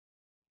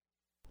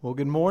Well,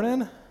 good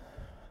morning.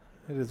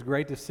 It is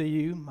great to see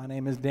you. My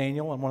name is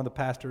Daniel. I'm one of the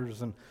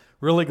pastors, and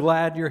really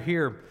glad you're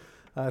here.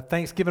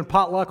 Thanksgiving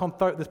potluck on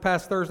this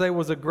past Thursday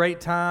was a great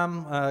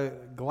time.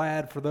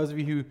 Glad for those of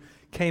you who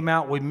came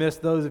out. We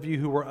missed those of you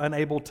who were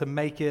unable to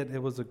make it.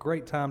 It was a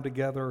great time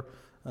together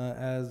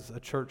as a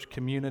church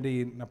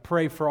community. And I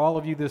pray for all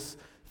of you this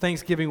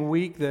Thanksgiving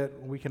week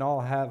that we can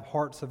all have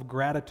hearts of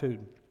gratitude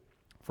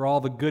for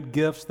all the good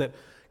gifts that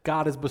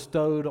God has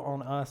bestowed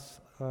on us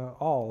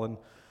all. And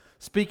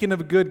speaking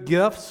of good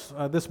gifts,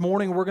 this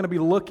morning we're going to be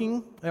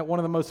looking at one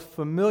of the most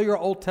familiar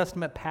Old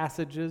Testament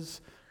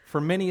passages for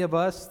many of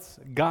us,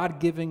 God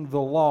giving the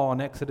law in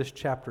Exodus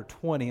chapter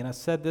 20. And I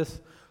said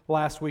this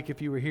last week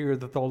if you were here,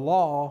 that the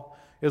law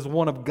is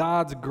one of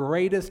God's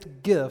greatest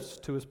gifts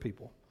to his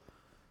people.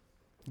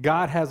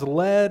 God has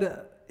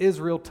led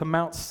Israel to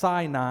Mount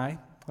Sinai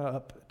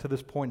up to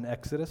this point in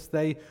Exodus.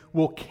 They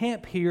will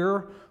camp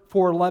here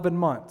for 11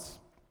 months.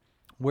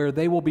 Where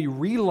they will be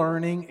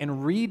relearning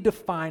and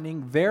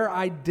redefining their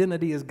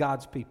identity as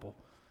God's people.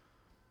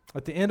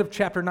 At the end of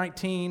chapter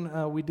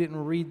 19, we didn't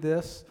read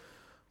this,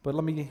 but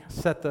let me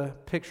set the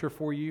picture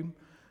for you.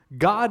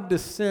 God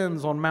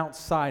descends on Mount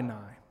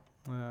Sinai,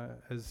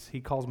 as he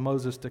calls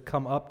Moses to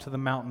come up to the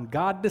mountain.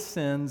 God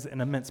descends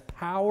in immense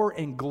power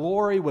and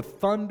glory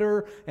with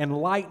thunder and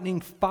lightning,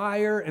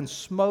 fire and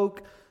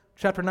smoke.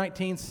 Chapter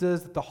 19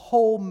 says that the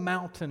whole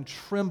mountain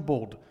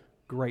trembled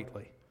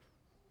greatly.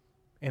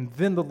 And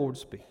then the Lord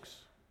speaks.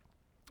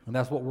 And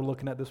that's what we're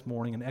looking at this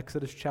morning in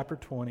Exodus chapter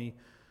 20,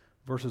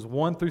 verses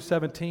 1 through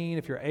 17.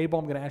 If you're able,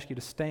 I'm going to ask you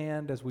to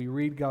stand as we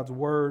read God's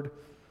word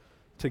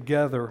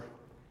together.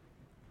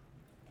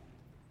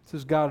 This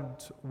is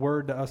God's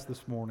word to us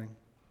this morning.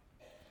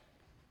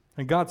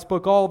 And God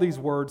spoke all these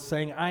words,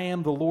 saying, I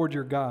am the Lord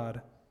your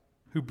God,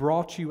 who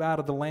brought you out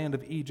of the land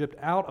of Egypt,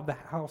 out of the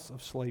house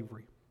of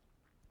slavery.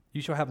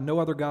 You shall have no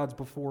other gods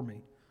before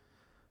me.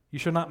 You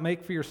shall not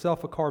make for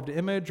yourself a carved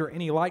image or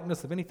any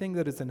likeness of anything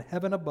that is in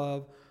heaven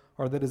above,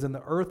 or that is in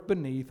the earth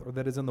beneath, or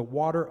that is in the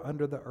water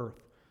under the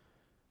earth.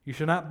 You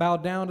shall not bow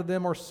down to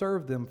them or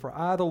serve them, for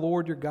I, the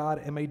Lord your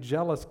God, am a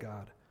jealous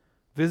God,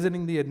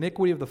 visiting the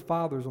iniquity of the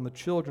fathers on the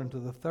children to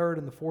the third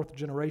and the fourth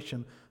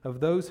generation of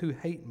those who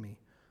hate me,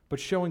 but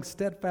showing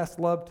steadfast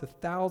love to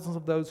thousands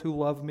of those who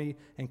love me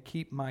and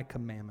keep my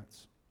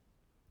commandments.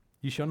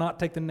 You shall not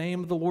take the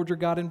name of the Lord your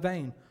God in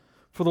vain,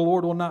 for the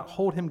Lord will not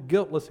hold him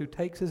guiltless who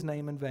takes his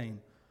name in vain.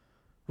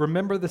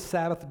 Remember the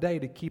Sabbath day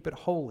to keep it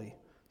holy.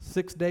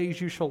 6 days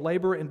you shall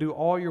labor and do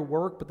all your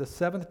work, but the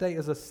seventh day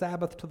is a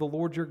Sabbath to the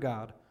Lord your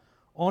God.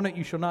 On it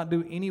you shall not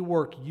do any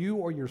work, you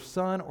or your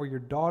son or your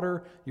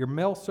daughter, your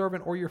male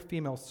servant or your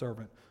female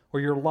servant, or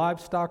your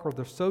livestock or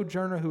the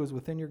sojourner who is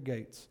within your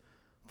gates.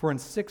 For in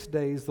 6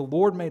 days the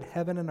Lord made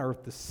heaven and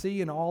earth, the sea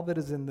and all that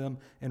is in them,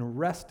 and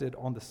rested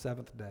on the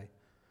seventh day.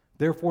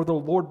 Therefore the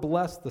Lord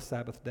blessed the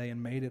Sabbath day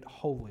and made it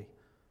holy.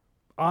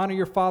 Honor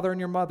your father and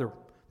your mother,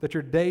 that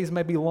your days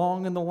may be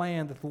long in the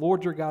land that the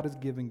Lord your God is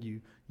giving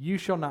you. You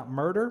shall not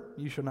murder,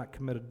 you shall not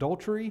commit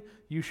adultery,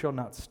 you shall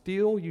not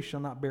steal, you shall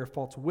not bear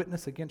false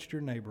witness against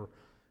your neighbor.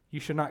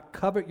 You shall not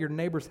covet your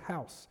neighbor's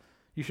house.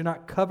 You shall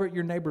not covet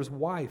your neighbor's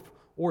wife,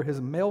 or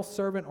his male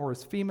servant, or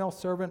his female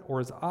servant, or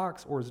his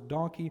ox, or his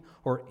donkey,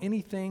 or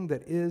anything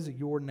that is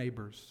your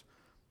neighbor's.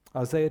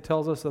 Isaiah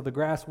tells us that the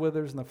grass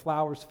withers and the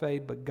flowers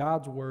fade, but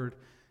God's word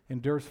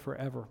endures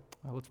forever.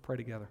 Let's pray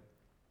together.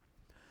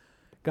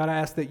 God, I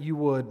ask that you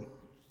would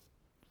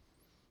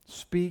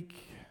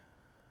speak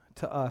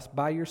to us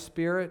by your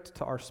Spirit,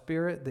 to our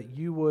spirit, that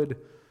you would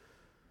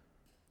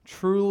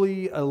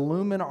truly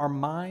illumine our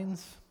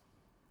minds.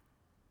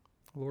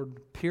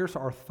 Lord, pierce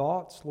our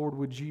thoughts. Lord,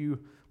 would you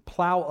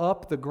plow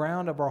up the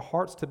ground of our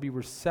hearts to be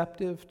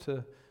receptive,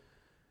 to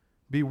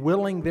be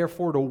willing,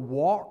 therefore, to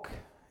walk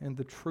in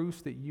the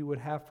truths that you would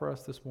have for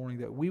us this morning,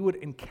 that we would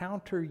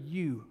encounter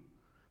you,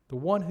 the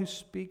one who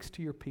speaks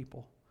to your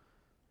people,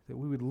 that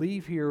we would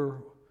leave here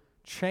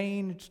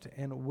changed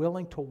and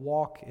willing to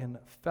walk in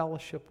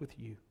fellowship with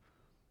you.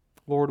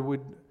 Lord,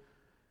 would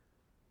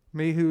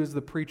me who is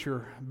the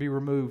preacher be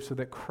removed so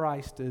that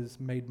Christ is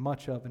made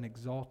much of and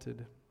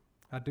exalted.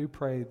 I do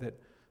pray that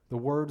the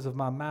words of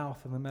my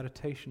mouth and the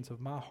meditations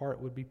of my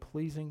heart would be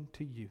pleasing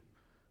to you,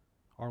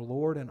 our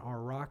Lord and our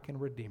rock and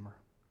Redeemer.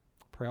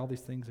 I pray all these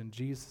things in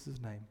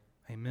Jesus' name.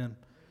 Amen.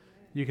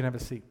 You can have a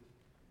seat.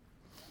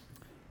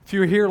 If you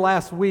were here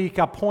last week,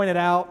 I pointed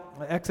out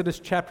Exodus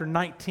chapter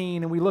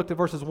 19, and we looked at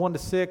verses 1 to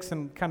 6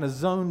 and kind of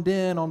zoned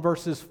in on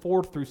verses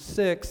 4 through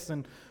 6.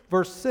 And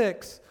verse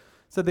 6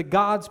 said that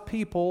God's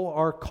people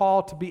are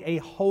called to be a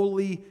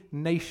holy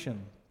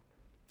nation.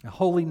 A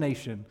holy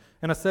nation.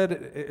 And I said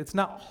it's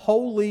not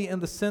holy in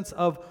the sense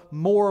of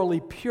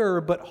morally pure,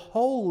 but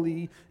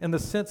holy in the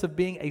sense of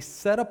being a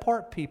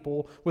set-apart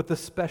people with a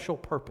special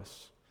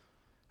purpose.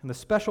 And the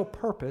special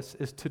purpose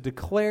is to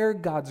declare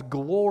God's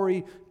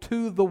glory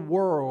to the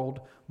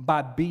world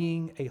by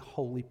being a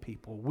holy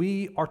people.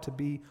 We are to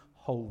be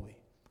holy.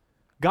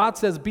 God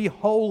says, be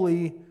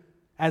holy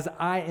as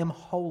I am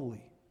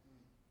holy.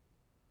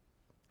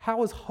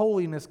 How is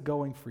holiness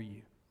going for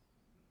you?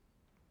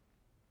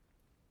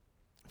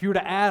 If you were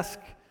to ask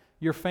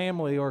your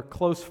family or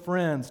close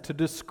friends to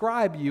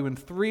describe you in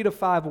 3 to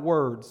 5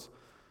 words,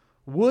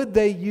 would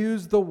they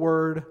use the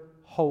word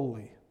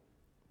holy?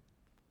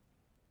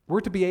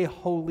 We're to be a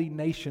holy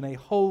nation, a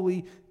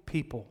holy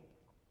people.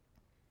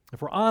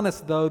 If we're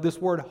honest, though, this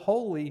word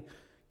holy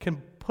can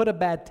put a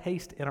bad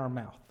taste in our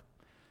mouth.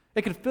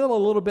 It can feel a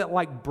little bit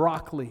like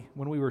broccoli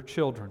when we were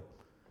children.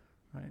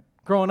 Right?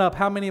 Growing up,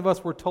 how many of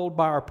us were told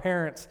by our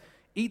parents,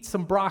 eat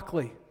some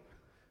broccoli?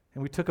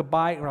 And we took a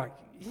bite and we're like,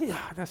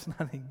 yeah, that's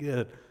not any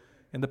good.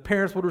 And the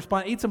parents would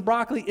respond, eat some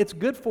broccoli, it's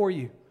good for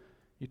you.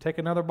 You take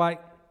another bite,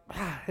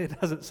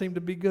 it doesn't seem to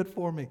be good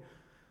for me.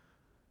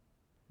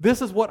 This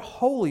is what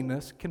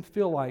holiness can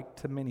feel like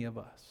to many of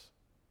us.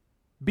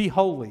 Be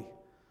holy.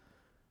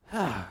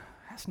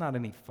 That's not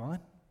any fun.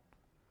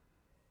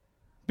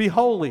 Be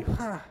holy.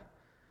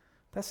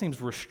 That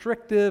seems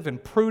restrictive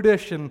and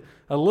prudish and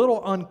a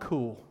little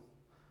uncool.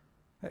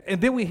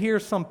 And then we hear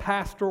some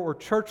pastor or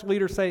church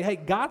leader say, hey,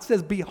 God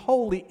says be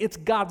holy. It's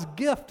God's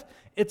gift.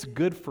 It's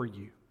good for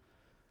you.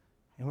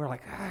 And we're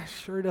like,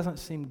 sure doesn't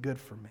seem good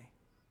for me.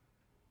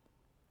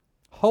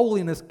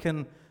 Holiness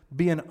can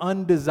be an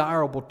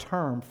undesirable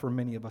term for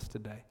many of us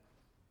today.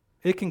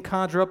 It can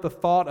conjure up the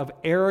thought of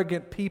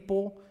arrogant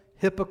people,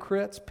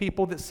 hypocrites,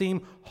 people that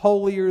seem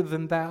holier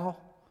than thou.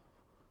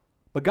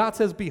 But God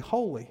says be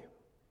holy.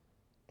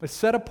 A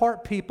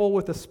set-apart people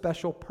with a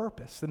special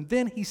purpose. And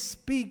then he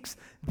speaks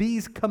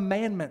these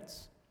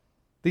commandments,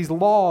 these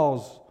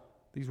laws,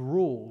 these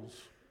rules.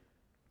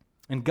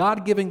 And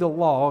God giving the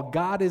law,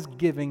 God is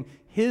giving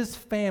his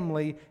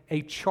family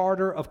a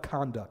charter of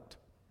conduct.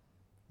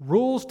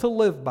 Rules to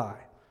live by.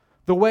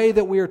 The way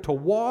that we are to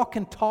walk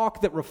and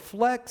talk that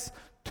reflects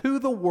to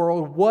the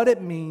world what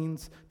it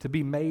means to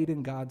be made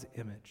in God's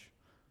image.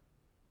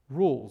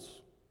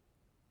 Rules.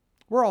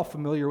 We're all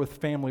familiar with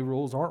family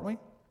rules, aren't we?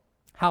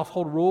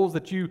 Household rules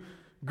that you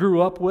grew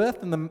up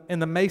with. In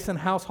the Mason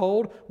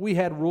household, we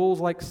had rules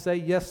like say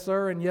yes,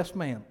 sir, and yes,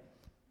 ma'am.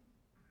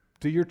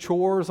 Do your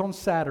chores on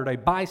Saturday,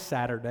 by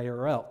Saturday,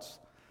 or else.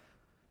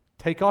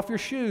 Take off your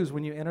shoes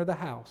when you enter the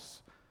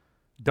house.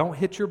 Don't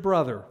hit your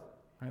brother.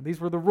 Right?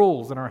 These were the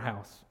rules in our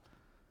house.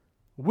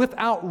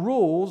 Without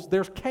rules,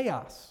 there's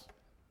chaos.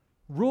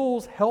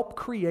 Rules help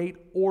create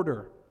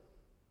order.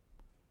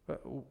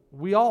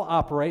 We all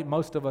operate,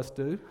 most of us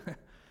do,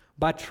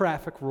 by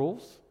traffic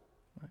rules.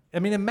 I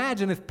mean,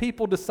 imagine if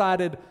people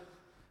decided,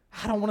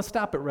 I don't want to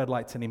stop at red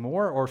lights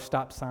anymore or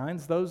stop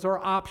signs. Those are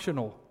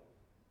optional.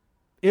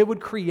 It would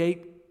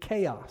create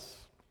chaos.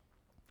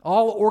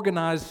 All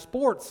organized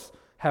sports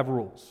have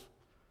rules.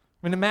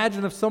 I mean,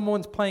 imagine if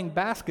someone's playing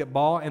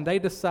basketball and they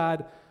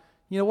decide,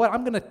 you know what,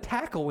 I'm going to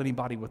tackle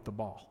anybody with the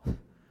ball.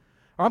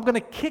 Or I'm going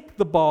to kick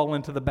the ball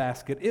into the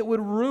basket. It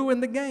would ruin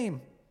the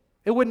game.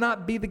 It would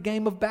not be the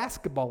game of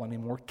basketball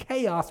anymore.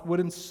 Chaos would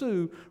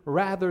ensue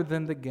rather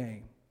than the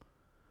game.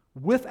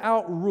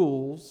 Without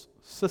rules,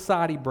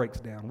 society breaks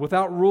down.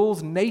 Without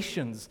rules,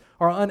 nations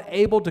are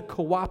unable to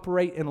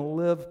cooperate and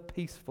live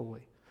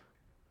peacefully.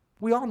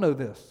 We all know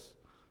this.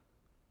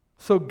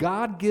 So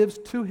God gives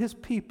to his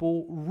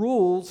people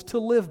rules to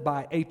live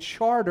by, a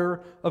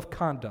charter of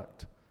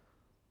conduct.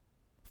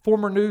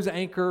 Former news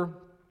anchor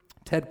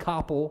Ted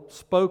Koppel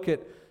spoke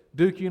at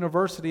Duke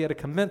University at a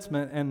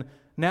commencement, and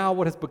now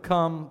what has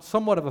become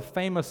somewhat of a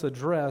famous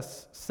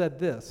address said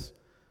this.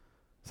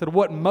 Said,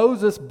 what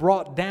Moses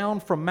brought down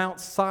from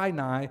Mount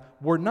Sinai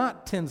were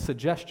not 10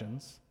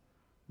 suggestions.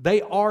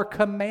 They are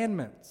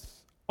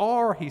commandments.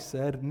 Are, he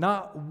said,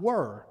 not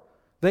were.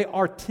 They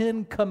are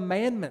 10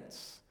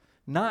 commandments,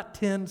 not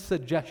 10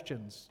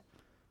 suggestions.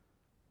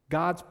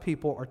 God's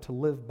people are to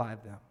live by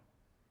them.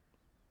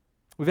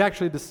 We've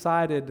actually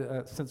decided,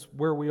 since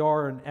where we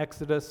are in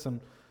Exodus and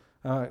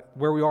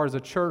where we are as a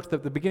church, that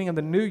at the beginning of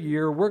the new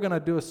year, we're going to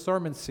do a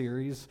sermon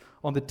series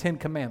on the 10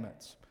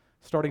 commandments.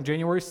 Starting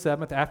January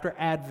 7th, after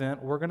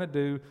Advent, we're going to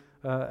do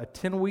a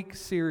 10-week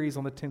series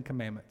on the 10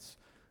 Commandments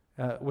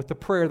with the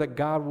prayer that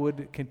God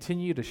would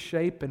continue to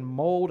shape and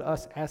mold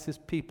us as his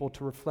people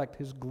to reflect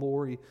his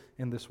glory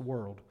in this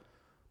world.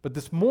 But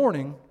this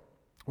morning,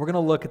 we're going to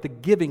look at the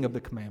giving of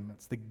the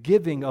commandments, the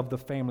giving of the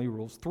family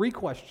rules. 3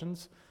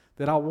 questions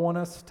that I want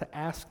us to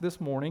ask this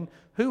morning.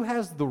 Who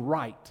has the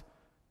right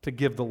to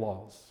give the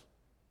laws?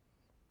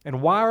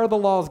 And why are the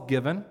laws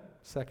given?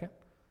 Second,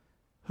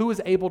 who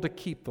is able to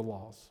keep the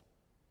laws?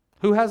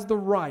 Who has the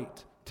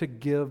right to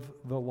give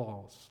the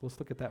laws? Let's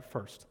look at that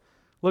first.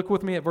 Look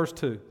with me at verse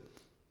 2.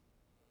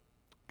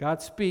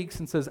 God speaks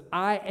and says,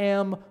 I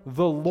am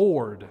the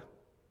Lord.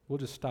 We'll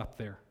just stop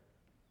there.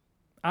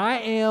 I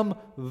am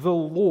the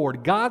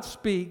Lord. God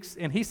speaks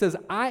and he says,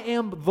 I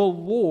am the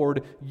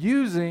Lord,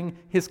 using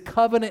his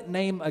covenant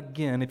name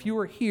again. If you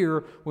were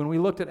here when we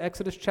looked at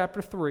Exodus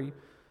chapter 3,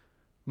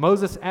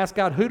 Moses asked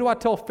God, who do I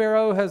tell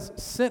Pharaoh has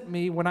sent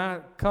me when I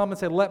come and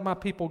say, let my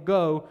people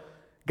go?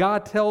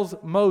 God tells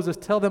Moses,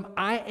 tell them,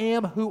 I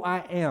am who I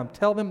am.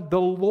 Tell them the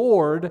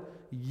Lord,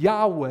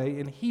 Yahweh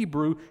in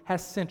Hebrew,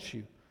 has sent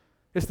you.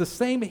 It's the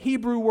same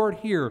Hebrew word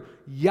here,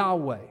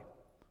 Yahweh.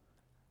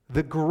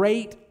 The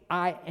great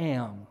I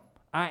am.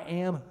 I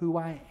am who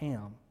I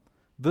am.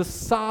 the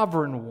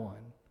sovereign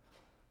one,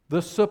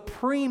 the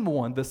supreme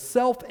one, the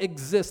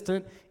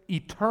self-existent,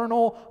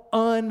 eternal,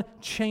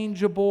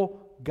 unchangeable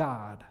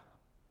God.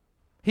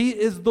 He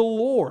is the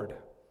Lord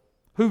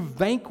who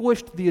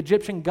vanquished the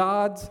Egyptian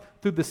gods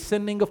through the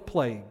sending of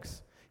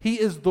plagues. He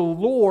is the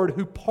Lord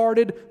who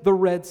parted the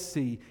Red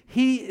Sea.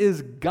 He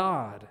is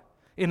God.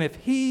 And if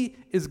He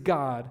is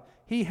God,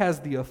 He has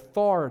the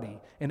authority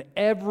and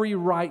every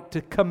right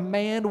to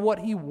command what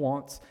He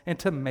wants and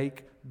to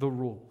make the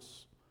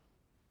rules.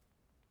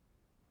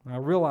 And I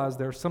realize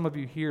there are some of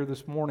you here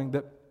this morning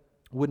that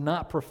would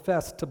not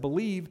profess to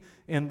believe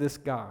in this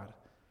God.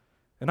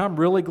 And I'm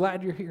really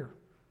glad you're here,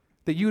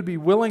 that you would be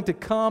willing to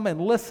come and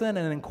listen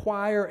and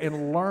inquire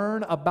and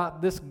learn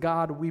about this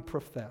God we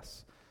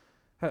profess.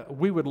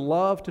 We would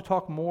love to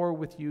talk more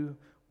with you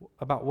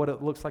about what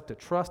it looks like to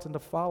trust and to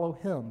follow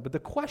Him. But the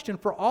question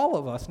for all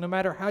of us, no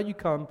matter how you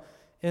come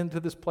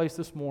into this place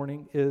this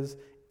morning,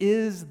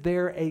 is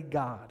there a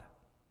God?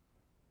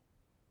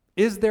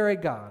 Is there a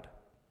God?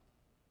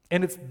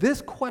 And it's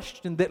this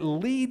question that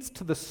leads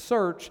to the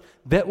search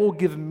that will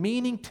give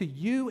meaning to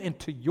you and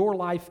to your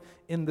life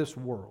in this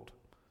world.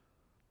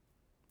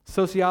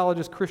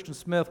 Sociologist Christian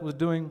Smith was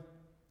doing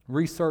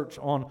research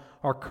on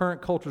our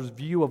current culture's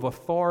view of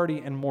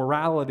authority and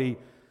morality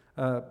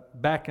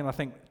back in, I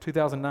think,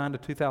 2009 to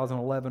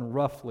 2011,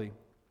 roughly.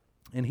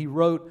 And he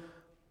wrote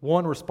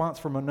one response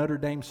from a Notre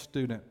Dame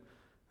student.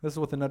 This is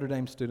what the Notre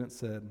Dame student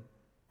said,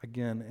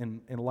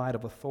 again, in light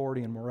of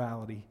authority and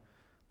morality.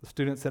 The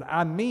student said,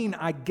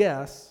 I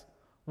guess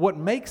what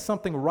makes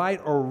something right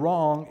or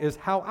wrong is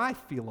how I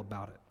feel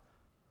about it.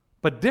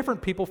 But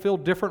different people feel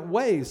different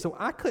ways, so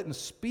I couldn't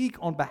speak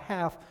on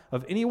behalf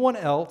of anyone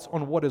else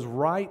on what is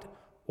right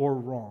or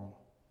wrong.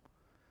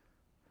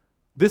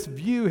 This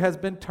view has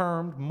been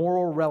termed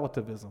moral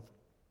relativism,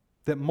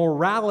 that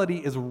morality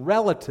is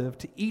relative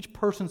to each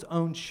person's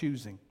own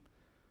choosing.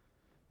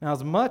 Now,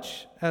 as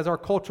much as our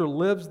culture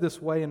lives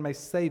this way and may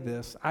say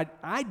this,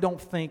 I don't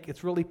think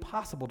it's really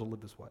possible to live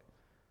this way.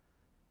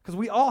 Because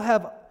we all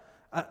have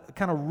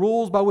kind of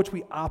rules by which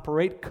we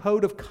operate,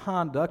 code of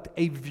conduct,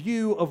 a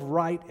view of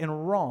right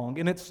and wrong.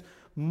 And it's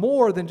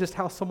more than just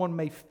how someone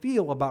may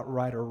feel about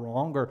right or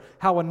wrong or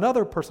how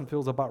another person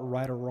feels about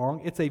right or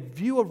wrong. It's a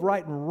view of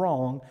right and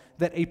wrong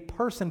that a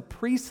person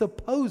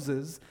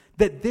presupposes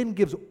that then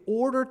gives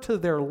order to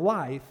their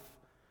life.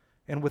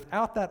 And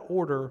without that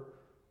order,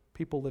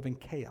 people live in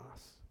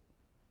chaos.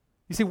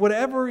 You see,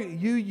 whatever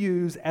you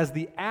use as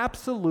the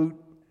absolute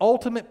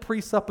ultimate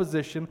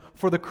presupposition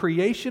for the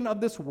creation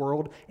of this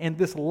world and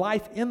this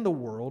life in the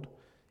world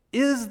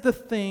is the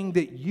thing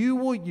that you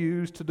will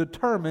use to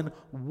determine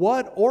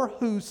what or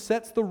who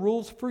sets the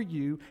rules for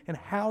you and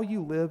how you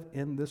live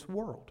in this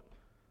world.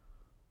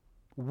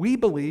 We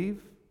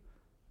believe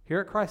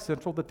here at Christ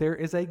Central that there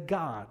is a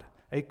God,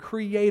 a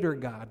creator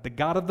God, the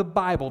God of the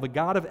Bible, the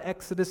God of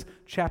Exodus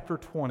chapter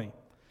 20.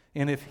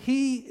 And if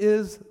He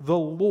is the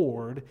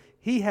Lord,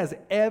 He has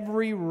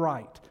every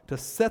right to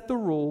set the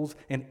rules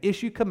and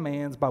issue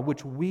commands by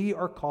which we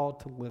are called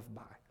to live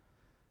by.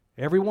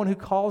 Everyone who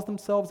calls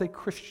themselves a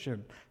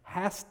Christian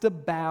has to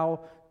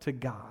bow to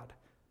God,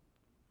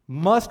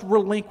 must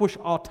relinquish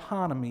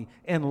autonomy,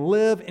 and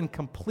live in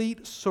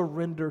complete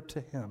surrender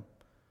to Him.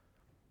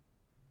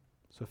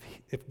 So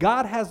if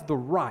God has the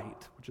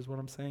right, which is what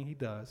I'm saying He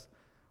does,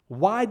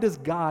 why does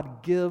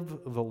God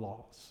give the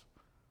laws?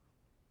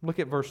 Look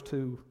at verse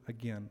 2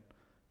 again.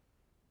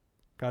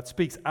 God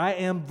speaks, I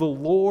am the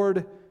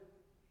Lord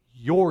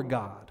your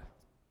God.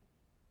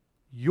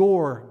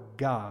 Your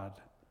God.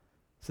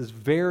 This is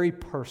very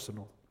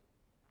personal.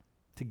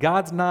 See,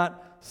 God's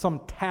not some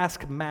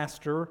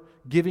taskmaster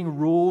giving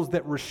rules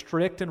that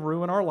restrict and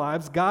ruin our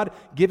lives. God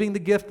giving the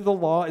gift of the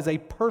law is a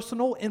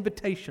personal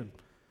invitation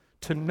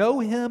to know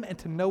Him and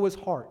to know His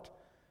heart.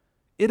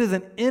 It is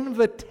an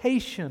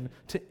invitation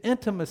to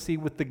intimacy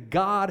with the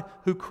God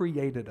who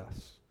created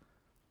us.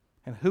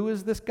 And who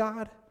is this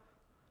God?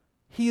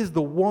 He is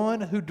the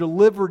one who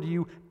delivered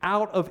you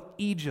out of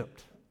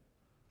Egypt.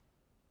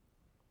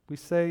 We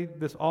say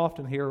this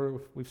often here,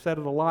 we've said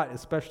it a lot,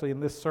 especially in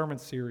this sermon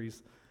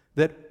series,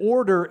 that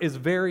order is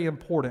very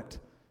important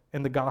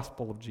in the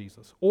gospel of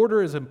Jesus.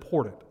 Order is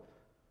important.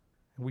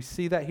 And we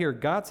see that here.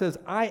 God says,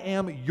 I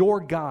am your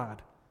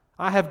God.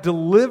 I have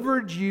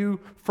delivered you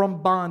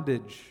from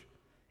bondage.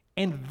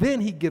 And then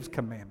He gives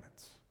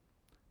commandments.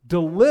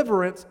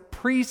 Deliverance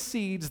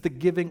precedes the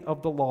giving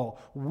of the law.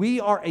 We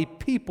are a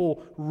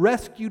people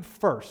rescued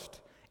first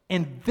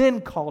and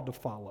then called to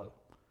follow.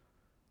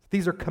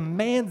 These are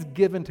commands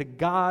given to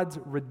God's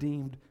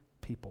redeemed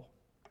people.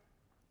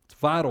 It's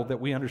vital that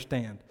we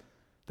understand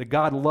that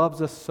God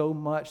loves us so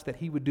much that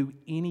He would do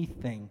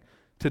anything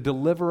to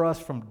deliver us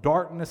from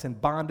darkness and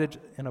bondage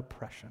and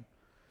oppression.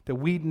 That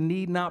we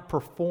need not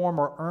perform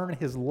or earn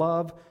His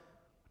love.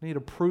 We need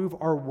to prove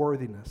our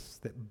worthiness,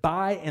 that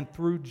by and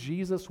through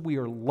Jesus we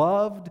are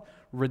loved,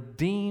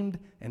 redeemed,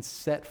 and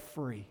set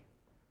free.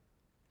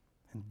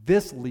 And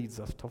this leads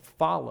us to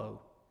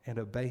follow and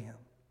obey Him.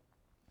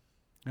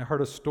 I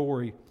heard a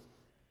story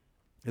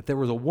that there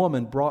was a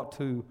woman brought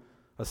to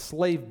a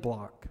slave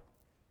block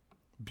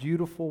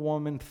beautiful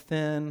woman,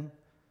 thin.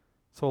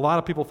 So a lot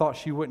of people thought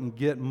she wouldn't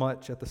get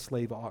much at the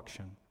slave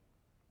auction.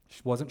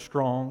 She wasn't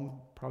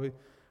strong, probably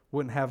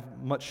wouldn't have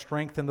much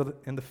strength in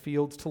the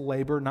fields to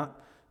labor,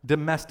 not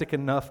domestic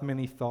enough,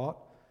 many thought.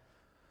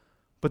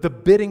 But the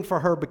bidding for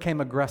her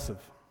became aggressive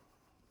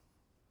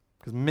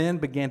because men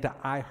began to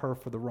eye her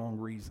for the wrong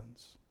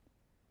reasons.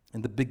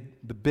 And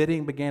the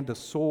bidding began to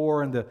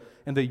soar, and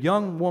the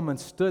young woman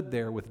stood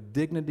there with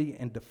dignity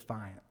and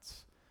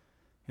defiance.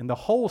 And the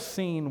whole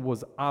scene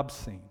was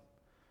obscene.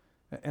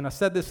 And I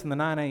said this in the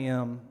 9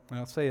 a.m., and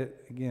I'll say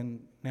it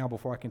again now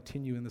before I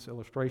continue in this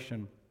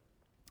illustration.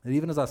 And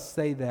even as I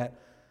say that,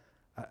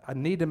 I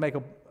need to make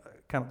a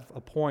kind of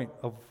a point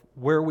of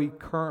where we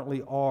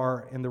currently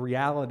are in the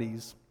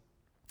realities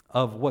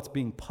of what's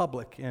being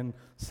public in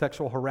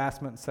sexual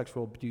harassment and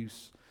sexual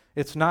abuse.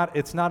 It's not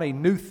a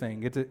new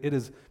thing. It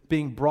is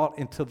being brought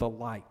into the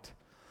light.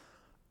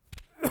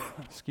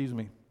 Excuse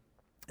me.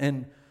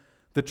 And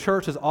the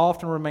church has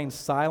often remained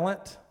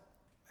silent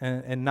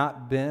and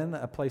not been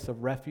a place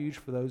of refuge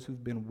for those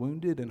who've been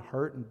wounded and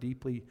hurt and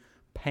deeply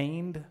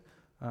pained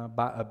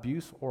by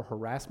abuse or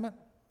harassment.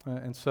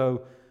 And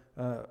so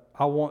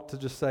I want to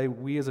just say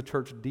we as a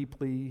church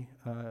deeply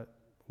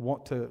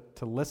want to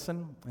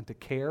listen and to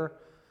care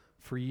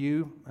for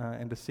you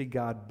and to see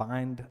God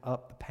bind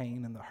up the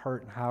pain and the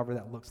hurt and however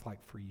that looks like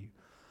for you.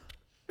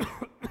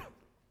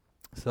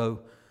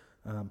 So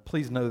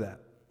please know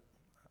that.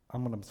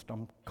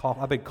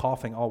 I've been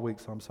coughing all week,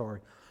 so I'm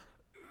sorry.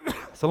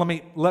 So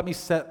let me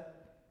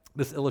set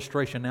this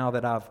illustration now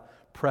that I've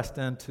pressed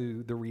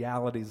into the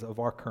realities of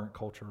our current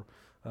culture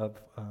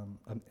of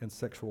in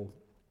sexual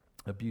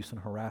abuse and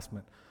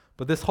harassment.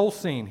 But this whole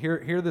scene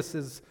here, this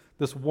is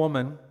this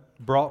woman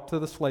brought to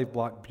the slave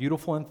block,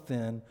 beautiful and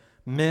thin.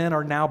 Men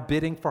are now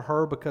bidding for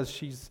her because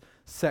she's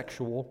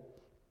sexual.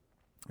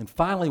 And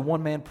finally,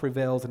 one man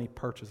prevails and he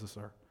purchases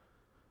her.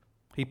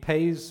 He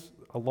pays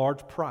a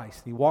large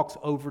price. He walks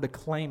over to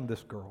claim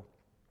this girl.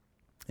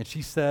 And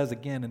she says,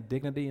 again, in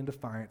dignity and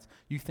defiance,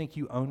 "You think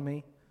you own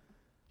me?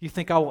 You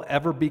think I will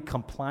ever be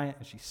compliant?"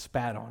 And she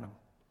spat on him.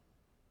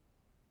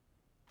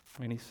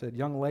 And he said,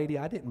 "Young lady,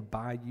 I didn't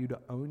buy you to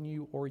own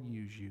you or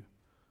use you,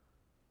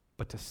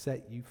 but to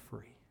set you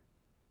free."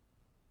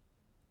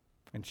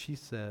 And she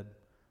said,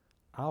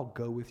 "I'll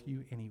go with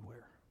you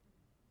anywhere."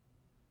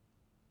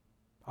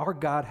 Our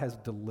God has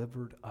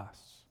delivered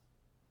us,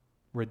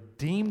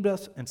 redeemed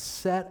us, and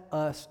set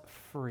us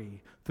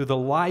free through the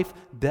life,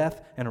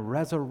 death, and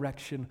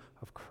resurrection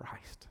of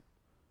Christ.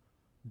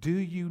 Do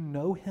you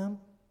know him?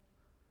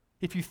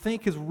 If you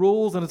think his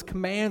rules and his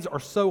commands are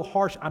so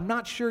harsh, I'm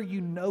not sure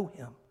you know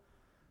him.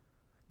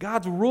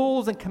 God's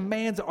rules and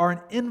commands are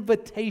an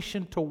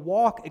invitation to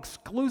walk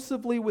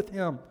exclusively with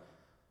him.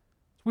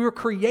 We were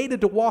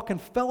created to walk in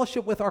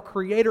fellowship with our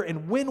Creator,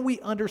 and when we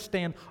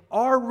understand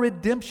our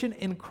redemption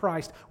in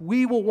Christ,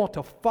 we will want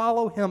to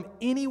follow him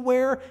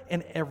anywhere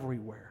and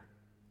everywhere.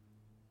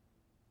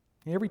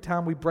 Every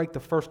time we break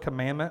the first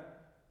commandment,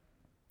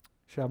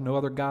 "Shall have no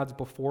other gods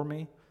before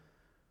me,"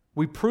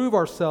 we prove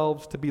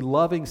ourselves to be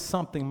loving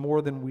something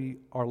more than we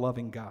are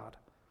loving God.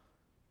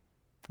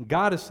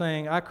 God is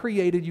saying, "I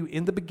created you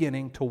in the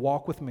beginning to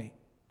walk with me,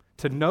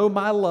 to know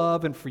my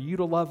love and for you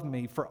to love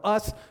me, for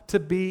us to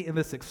be in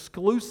this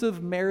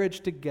exclusive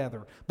marriage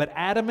together." But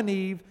Adam and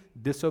Eve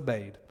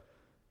disobeyed.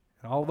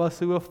 And all of us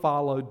who have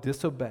followed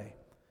disobey.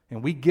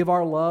 And we give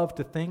our love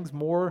to things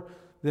more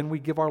than we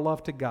give our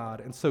love to God.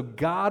 And so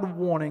God,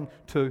 wanting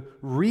to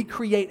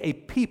recreate a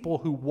people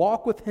who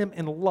walk with him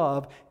in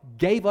love,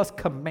 gave us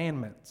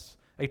commandments,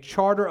 a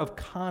charter of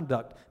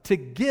conduct to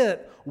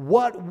get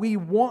what we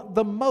want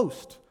the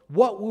most,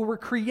 what we were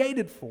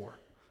created for.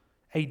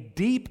 A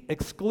deep,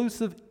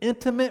 exclusive,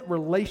 intimate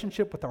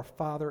relationship with our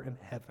Father in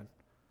heaven.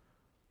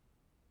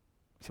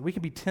 So we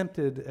can be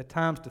tempted at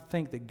times to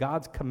think that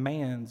God's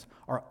commands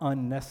are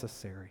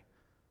unnecessary.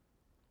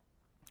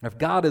 If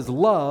God is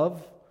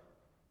love,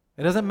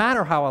 it doesn't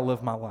matter how I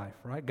live my life,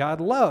 right?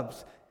 God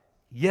loves.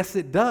 Yes,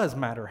 it does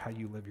matter how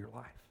you live your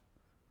life.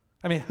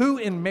 I mean, who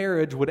in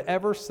marriage would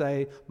ever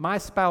say, "My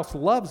spouse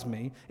loves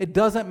me, it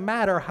doesn't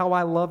matter how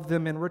I love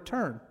them in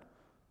return"?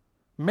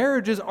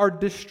 Marriages are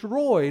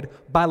destroyed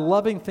by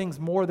loving things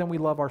more than we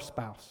love our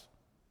spouse.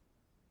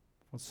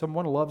 When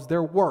someone loves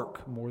their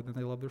work more than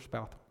they love their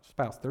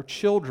spouse, their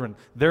children,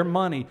 their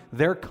money,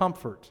 their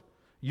comfort.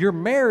 Your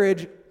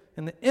marriage,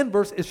 in the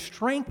inverse, is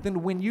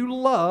strengthened when you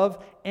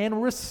love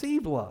and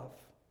receive love.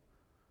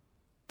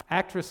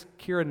 Actress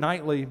Keira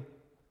Knightley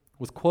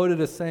was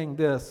quoted as saying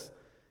this: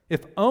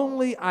 "If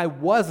only I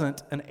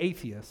wasn't an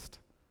atheist,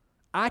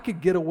 I could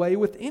get away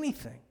with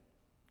anything.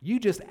 You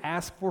just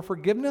ask for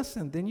forgiveness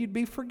and then you'd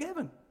be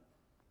forgiven."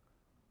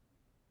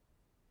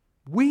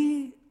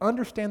 We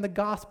understand the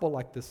gospel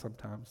like this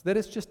sometimes, that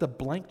it's just a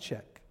blank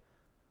check.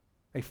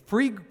 A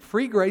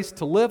free grace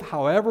to live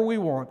however we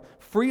want,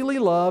 freely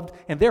loved,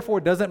 and therefore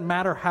it doesn't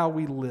matter how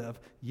we live.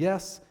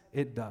 Yes,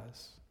 it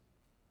does.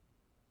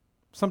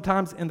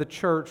 Sometimes in the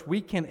church,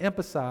 we can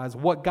emphasize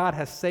what God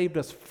has saved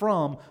us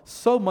from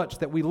so much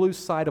that we lose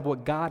sight of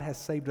what God has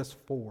saved us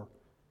for.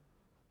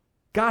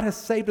 God has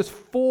saved us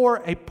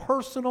for a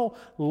personal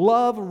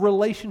love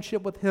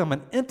relationship with Him,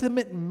 an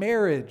intimate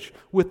marriage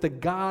with the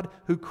God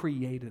who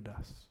created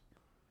us.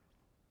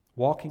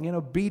 Walking in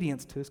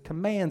obedience to His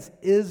commands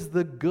is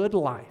the good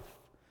life.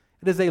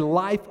 It is a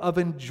life of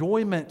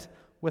enjoyment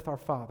with our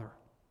Father.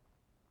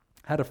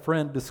 I had a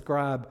friend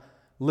describe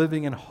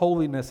living in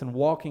holiness and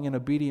walking in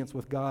obedience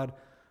with God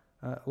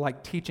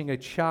like teaching a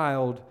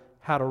child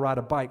how to ride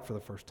a bike for the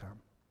first time.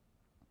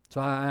 So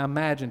I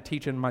imagine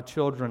teaching my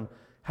children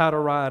how to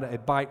ride a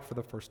bike for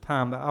the first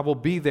time. I will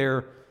be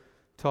there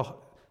to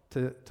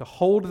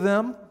hold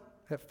them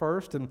at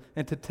first and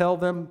to tell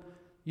them,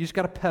 you just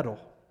got to pedal.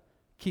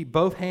 Keep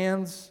both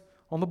hands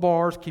on the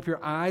bars. Keep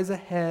your eyes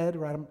ahead.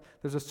 Right?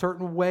 There's a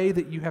certain way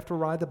that you have to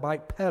ride the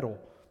bike. Pedal.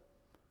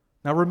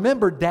 Now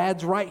remember,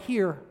 Dad's right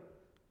here.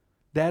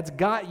 Dad's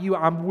got you.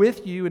 I'm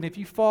with you. And if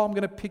you fall, I'm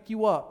going to pick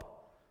you up.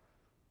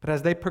 But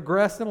as they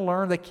progress and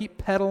learn, they keep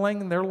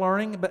pedaling and they're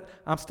learning. But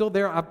I'm still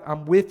there.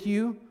 I'm with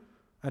you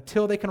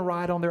until they can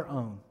ride on their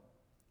own.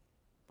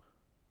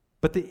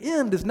 But the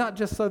end is not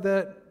just so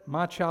that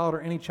my child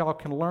or any child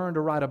can learn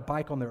to ride a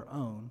bike on their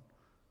own.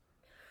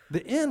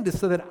 The end is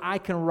so that I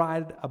can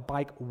ride a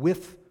bike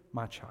with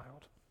my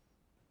child.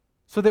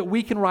 So that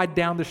we can ride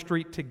down the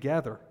street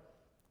together.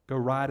 Go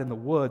ride in the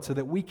woods so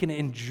that we can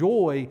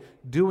enjoy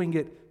doing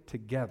it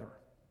together.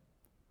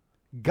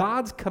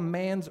 God's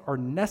commands are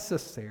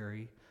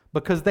necessary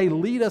because they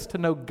lead us to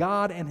know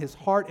God and His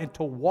heart and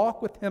to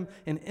walk with Him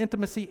in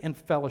intimacy and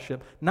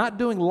fellowship, not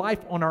doing life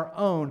on our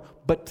own,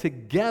 but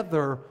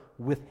together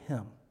with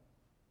Him.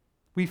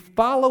 We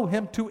follow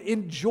Him to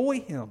enjoy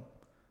Him.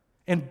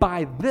 And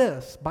by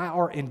this, by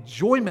our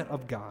enjoyment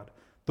of God,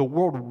 the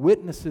world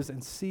witnesses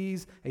and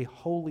sees a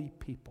holy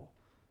people,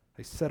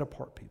 a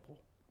set-apart people.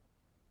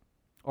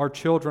 Our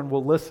children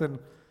will listen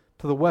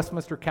to the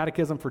Westminster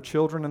Catechism for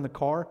Children in the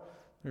car.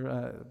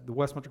 The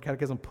Westminster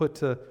Catechism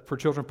for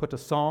children put to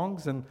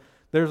songs, and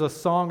there's a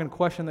song in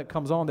question that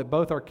comes on that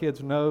both our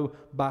kids know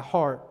by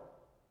heart,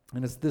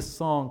 and it's this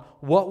song,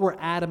 "What were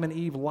Adam and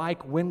Eve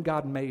like when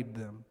God made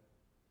them?"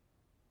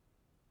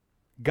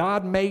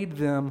 God made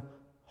them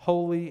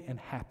holy and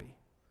happy.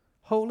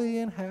 Holy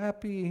and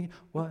happy.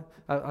 What?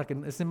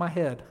 It's in my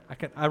head.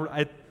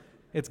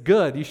 It's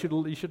good. You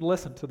should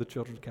listen to the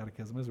Children's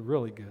Catechism. It's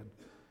really good.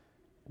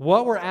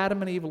 What were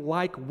Adam and Eve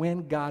like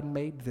when God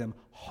made them?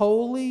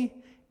 Holy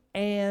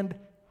and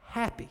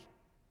happy.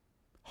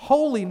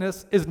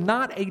 Holiness is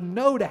not a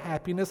no to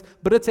happiness,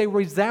 but it's a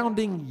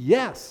resounding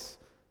yes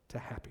to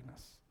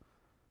happiness.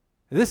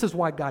 This is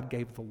why God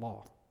gave the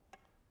law.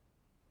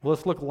 Well,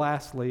 let's look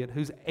lastly at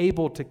who's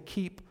able to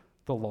keep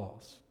the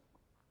laws.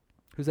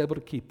 Who's able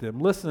to keep them?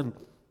 Listen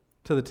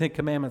to the Ten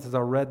Commandments as I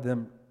read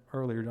them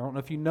earlier. I don't know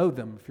if you know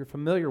them, if you're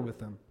familiar with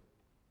them.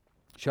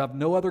 You shall have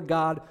no other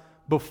God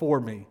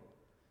before me.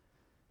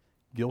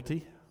 Guilty.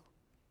 You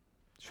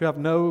shall have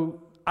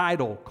no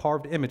idol,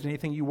 carved image,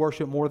 anything you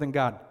worship more than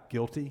God.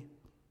 Guilty. You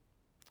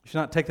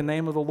shall not take the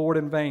name of the Lord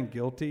in vain.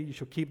 Guilty. You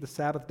shall keep the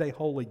Sabbath day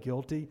holy.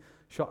 Guilty. You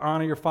shall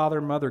honor your father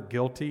and mother.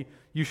 Guilty.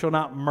 You shall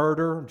not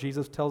murder.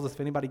 Jesus tells us if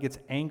anybody gets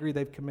angry,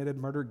 they've committed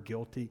murder.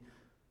 Guilty. You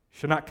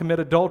shall not commit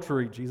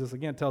adultery. Jesus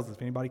again tells us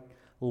if anybody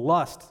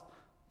lusts,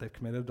 they've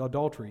committed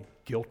adultery.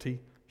 Guilty. You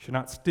shall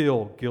not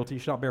steal. Guilty. You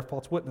shall not bear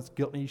false witness.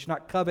 Guilty. You shall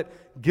not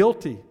covet.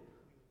 Guilty.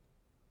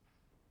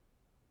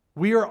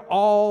 We are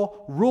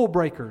all rule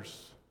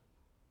breakers.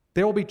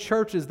 There will be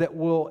churches that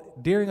will,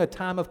 during a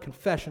time of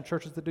confession,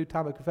 churches that do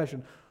time of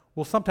confession,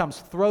 will sometimes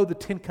throw the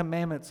Ten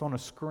Commandments on a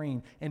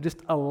screen and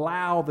just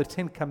allow the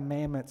Ten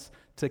Commandments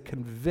to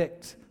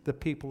convict the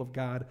people of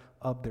God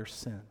of their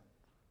sin.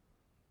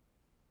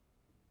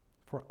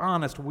 If we're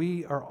honest,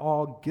 we are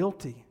all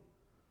guilty.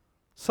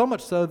 So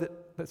much so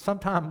that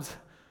sometimes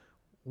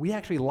we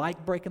actually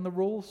like breaking the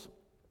rules.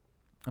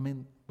 I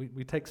mean,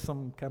 we take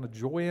some kind of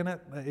joy in it.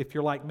 If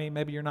you're like me,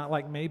 maybe you're not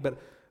like me, but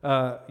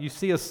you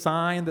see a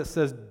sign that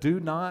says, "Do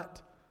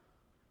not."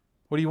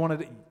 What do you want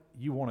to do?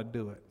 You want to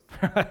do it.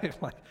 Right?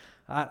 Like,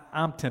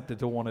 I'm tempted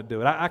to want to do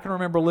it. I can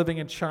remember living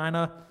in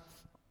China,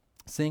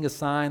 seeing a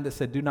sign that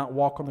said, "Do not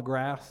walk on the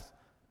grass."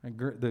 And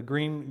the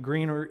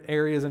greener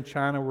areas in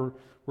China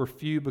were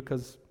few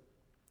because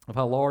of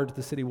how large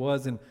the city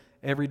was, and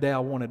every day I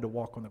wanted to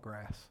walk on the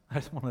grass. I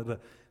just wanted to at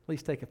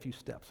least take a few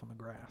steps on the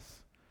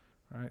grass.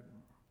 Right?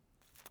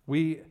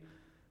 We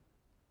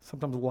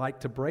sometimes like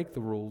to break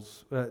the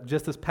rules.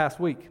 Just this past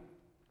week,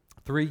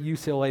 3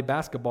 UCLA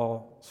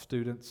basketball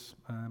students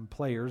and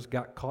players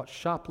got caught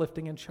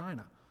shoplifting in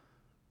China.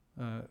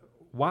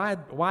 Why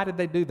did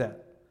they do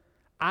that?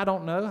 I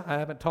don't know. I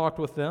haven't talked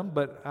with them,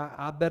 but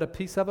I bet a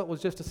piece of it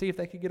was just to see if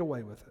they could get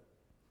away with it.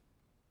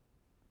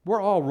 We're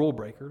all rule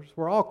breakers.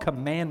 We're all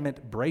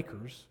commandment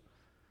breakers.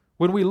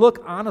 When we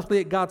look honestly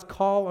at God's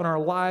call on our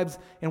lives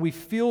and we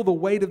feel the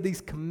weight of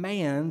these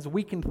commands,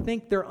 we can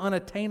think they're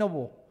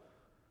unattainable.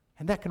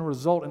 And that can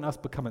result in us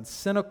becoming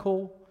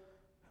cynical.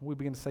 And we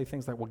begin to say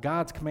things like, well,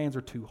 God's commands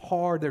are too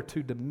hard. They're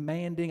too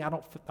demanding. I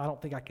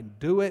don't think I can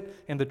do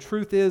it. And the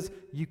truth is,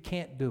 you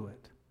can't do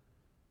it.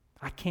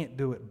 I can't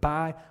do it.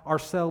 By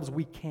ourselves,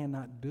 we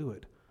cannot do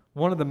it.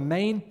 One of the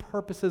main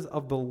purposes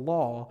of the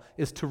law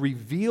is to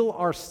reveal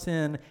our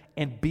sin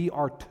and be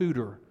our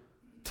tutor,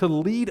 to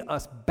lead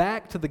us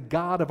back to the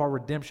God of our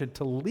redemption,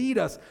 to lead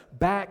us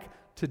back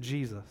to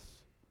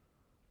Jesus.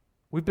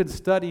 We've been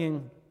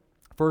studying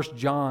 1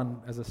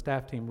 John as a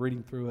staff team,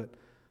 reading through it.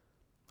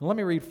 And let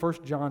me read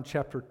 1 John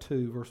chapter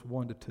 2, verse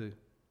 1 to 2.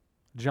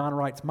 John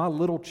writes, "My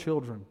little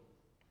children,"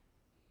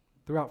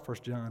 throughout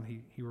 1 John,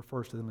 he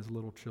refers to them as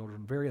little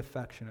children, very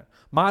affectionate.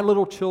 "My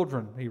little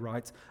children," he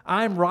writes,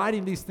 "I am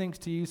writing these things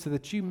to you so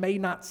that you may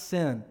not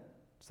sin,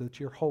 so that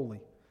you're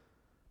holy.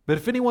 But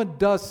if anyone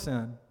does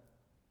sin,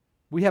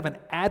 we have an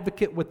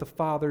advocate with the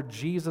Father,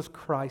 Jesus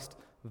Christ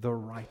the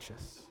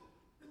righteous."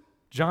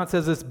 John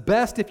says it's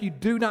best if you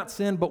do not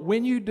sin, but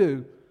when you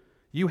do,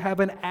 you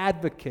have an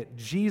advocate,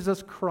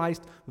 Jesus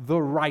Christ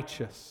the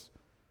righteous.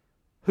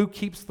 Who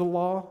keeps the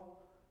law?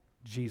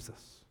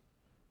 Jesus.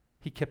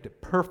 He kept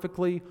it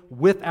perfectly,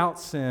 without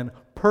sin,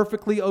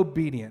 perfectly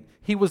obedient.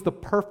 He was the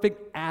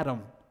perfect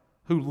Adam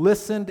who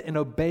listened and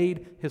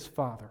obeyed his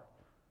Father.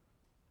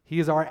 He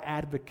is our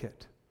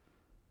advocate.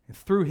 And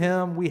through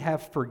him we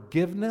have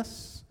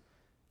forgiveness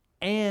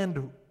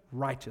and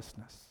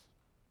righteousness.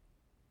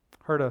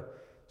 Heard a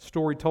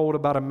story told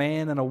about a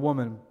man and a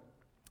woman.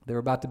 They were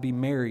about to be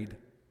married.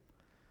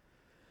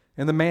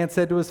 And the man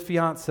said to his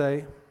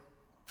fiancée,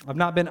 "I've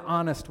not been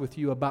honest with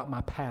you about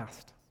my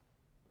past.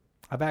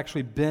 I've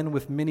actually been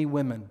with many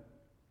women.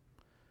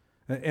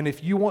 And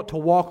if you want to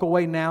walk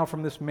away now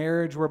from this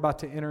marriage we're about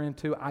to enter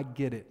into, I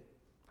get it.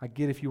 I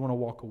get if you want to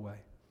walk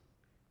away."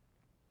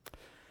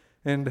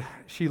 And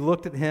she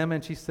looked at him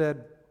and she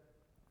said,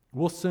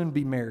 "We'll soon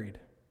be married.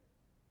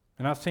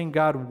 And I've seen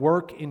God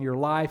work in your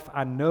life.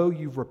 I know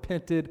you've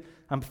repented.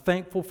 I'm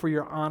thankful for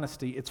your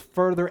honesty. It's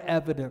further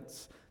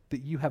evidence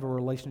that you have a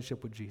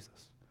relationship with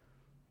Jesus."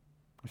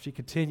 She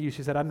continues,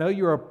 she said, "I know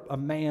you're a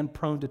man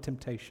prone to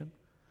temptation.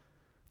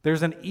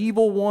 There's an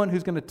evil one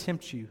who's going to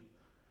tempt you.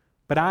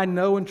 But I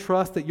know and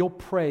trust that you'll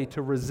pray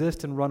to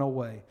resist and run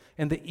away.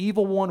 And the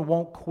evil one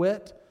won't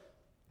quit.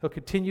 He'll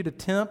continue to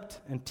tempt,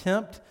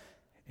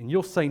 and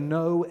you'll say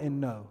no and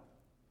no.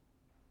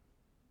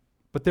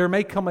 But there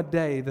may come a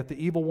day that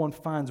the evil one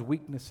finds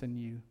weakness in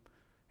you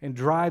and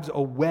drives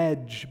a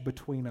wedge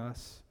between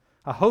us.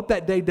 I hope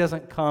that day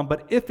doesn't come,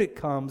 but if it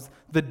comes,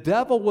 the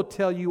devil will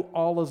tell you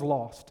all is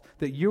lost,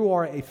 that you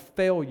are a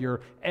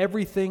failure,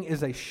 everything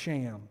is a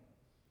sham."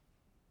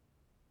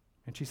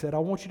 And she said, "I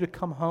want you to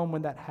come home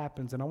when that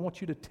happens, and I want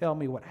you to tell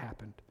me what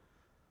happened.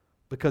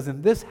 Because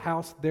in this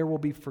house there will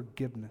be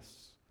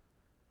forgiveness.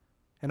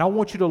 And I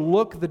want you to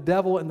look the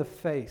devil in the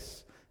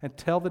face and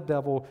tell the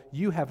devil,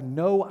 you have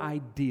no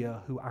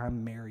idea who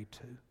I'm married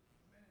to."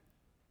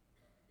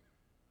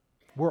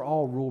 We're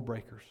all rule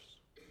breakers.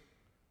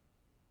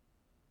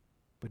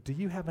 But do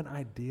you have an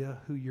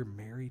idea who you're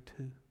married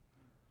to?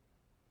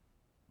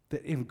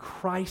 That in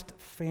Christ's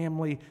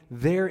family,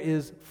 there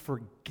is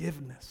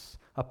forgiveness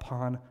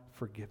upon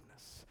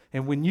forgiveness.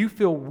 And when you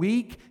feel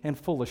weak and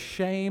full of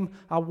shame,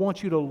 I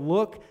want you to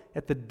look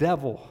at the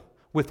devil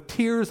with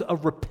tears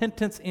of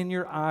repentance in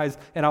your eyes,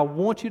 and I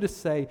want you to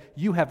say,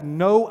 you have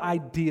no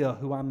idea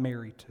who I'm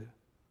married to.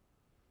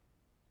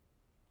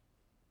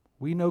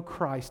 We know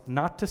Christ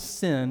not to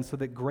sin so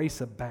that grace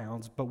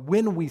abounds, but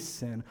when we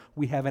sin,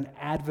 we have an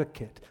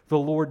advocate, the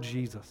Lord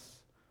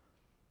Jesus.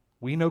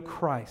 We know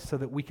Christ so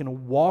that we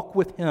can walk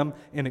with him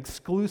in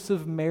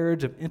exclusive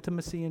marriage of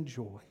intimacy and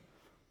joy.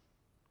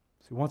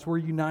 See, once we're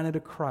united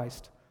to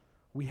Christ,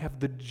 we have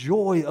the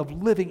joy of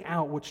living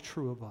out what's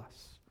true of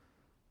us.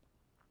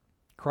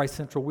 Christ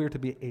Central, we're to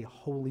be a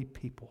holy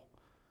people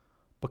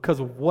because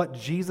of what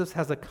Jesus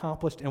has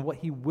accomplished and what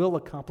he will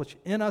accomplish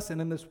in us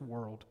and in this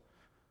world.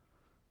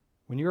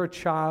 When you're a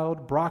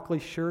child, broccoli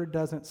sure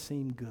doesn't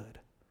seem good.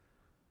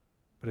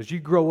 But as you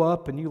grow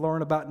up and you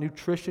learn about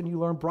nutrition, you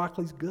learn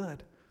broccoli's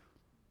good.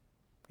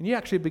 And you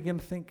actually begin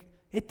to think,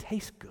 it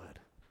tastes good.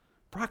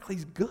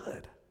 Broccoli's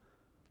good.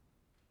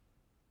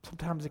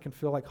 Sometimes it can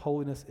feel like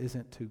holiness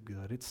isn't too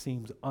good. It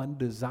seems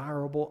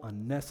undesirable,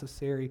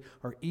 unnecessary,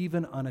 or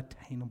even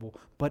unattainable.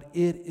 But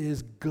it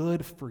is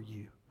good for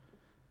you.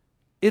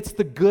 It's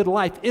the good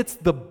life. It's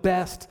the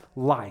best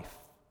life.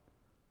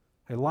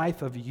 A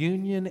life of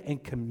union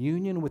and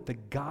communion with the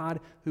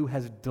God who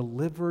has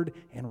delivered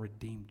and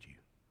redeemed you.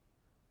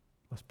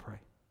 Let's pray.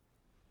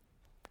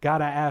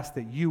 God, I ask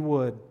that you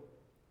would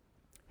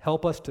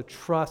help us to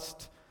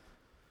trust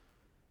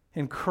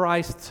in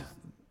Christ,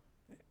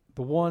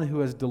 the one who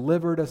has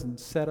delivered us and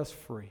set us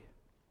free.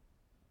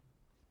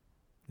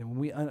 And when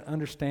we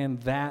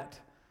understand that,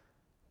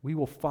 we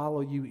will follow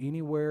you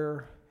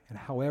anywhere and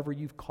however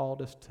you've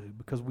called us to,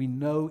 because we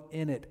know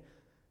in it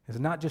is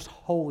not just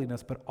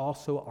holiness, but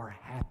also our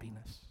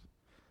happiness,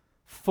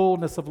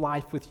 fullness of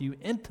life with you,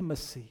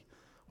 intimacy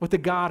with the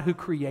God who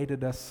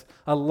created us,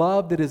 a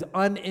love that is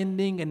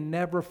unending and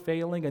never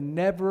failing, a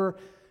never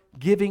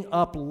giving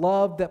up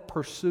love that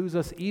pursues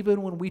us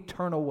even when we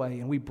turn away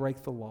and we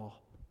break the law.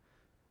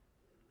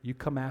 You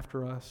come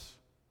after us,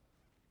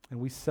 and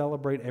we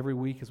celebrate every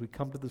week as we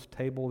come to this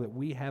table that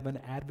we have an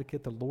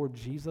advocate, the Lord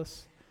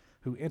Jesus,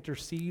 who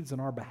intercedes on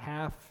our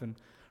behalf and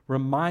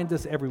reminds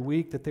us every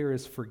week that there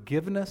is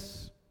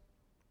forgiveness,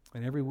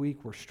 and every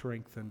week we're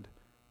strengthened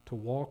to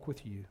walk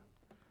with you.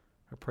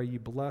 I pray you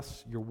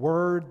bless your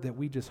word that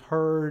we just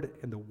heard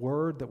and the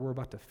word that we're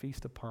about to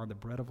feast upon, the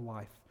bread of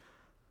life,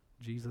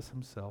 Jesus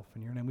himself.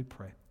 In your name we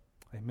pray.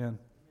 Amen.